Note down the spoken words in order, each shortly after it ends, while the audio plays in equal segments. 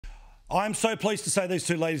I'm so pleased to say these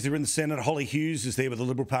two ladies are in the Senate. Holly Hughes is there with the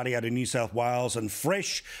Liberal Party out in New South Wales, and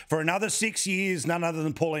fresh for another 6 years, none other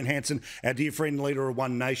than Pauline Hanson, our dear friend and leader of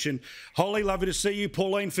One Nation. Holly, lovely to see you.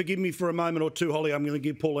 Pauline, forgive me for a moment or two. Holly, I'm going to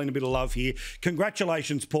give Pauline a bit of love here.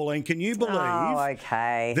 Congratulations, Pauline. Can you believe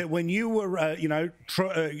that when you were,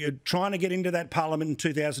 trying to get into that parliament in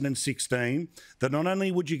 2016, that not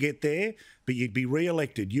only would you get there, but you'd be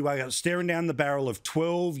re-elected. You are staring down the barrel of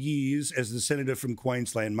 12 years as the Senator from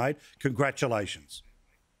Queensland, mate. Congratulations.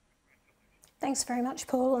 Thanks very much,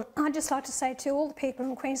 Paul. I'd just like to say to all the people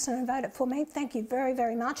in Queensland who voted for me, thank you very,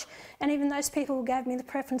 very much. And even those people who gave me the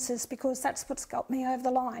preferences, because that's what's got me over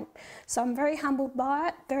the line. So I'm very humbled by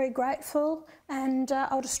it, very grateful, and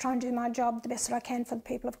I'll just try and do my job the best that I can for the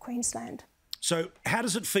people of Queensland. So how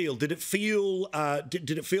does it feel? Did it feel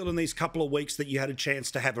did it feel in these couple of weeks that you had a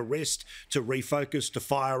chance to have a rest, to refocus, to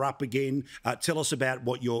fire up again? Tell us about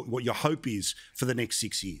what your hope is for the next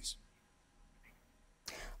 6 years.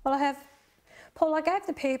 Well, Paul, I gave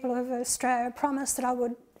the people of Australia a promise that I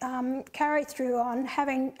would carry through on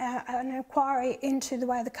having an inquiry into the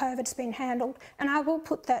way the COVID's been handled, and I will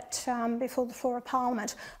put that before the floor of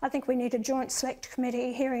Parliament. I think we need a joint select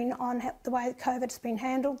committee hearing on the way the COVID's been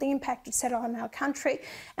handled, the impact it's had on our country,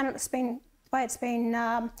 and the way it's been,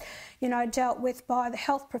 dealt with by the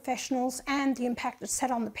health professionals and the impact it's had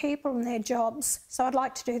on the people and their jobs. So I'd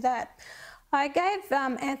like to do that. I gave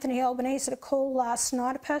Anthony Albanese a call last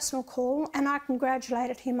night, a personal call, and I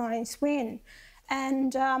congratulated him on his win.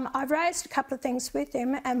 And I've raised a couple of things with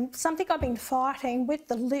him, and something I've been fighting with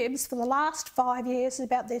the Libs for the last 5 years is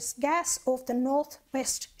about this gas off the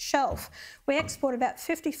northwest shelf. We export about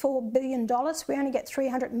 $54 billion. We only get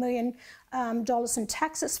 $300 million in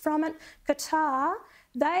taxes from it. Qatar,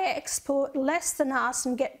 they export less than us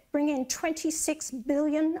and bring in $26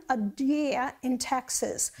 billion a year in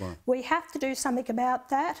taxes. Wow. We have to do something about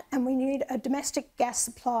that, and we need a domestic gas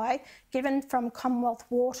supply given from Commonwealth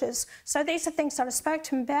waters. So these are things that I spoke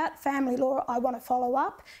to him about. Family law I want to follow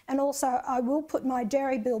up, and also I will put my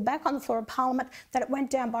dairy bill back on the floor of Parliament, that it went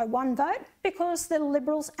down by 1 vote because the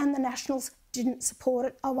Liberals and the Nationals didn't support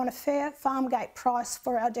it. I want a fair farm gate price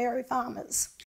for our dairy farmers.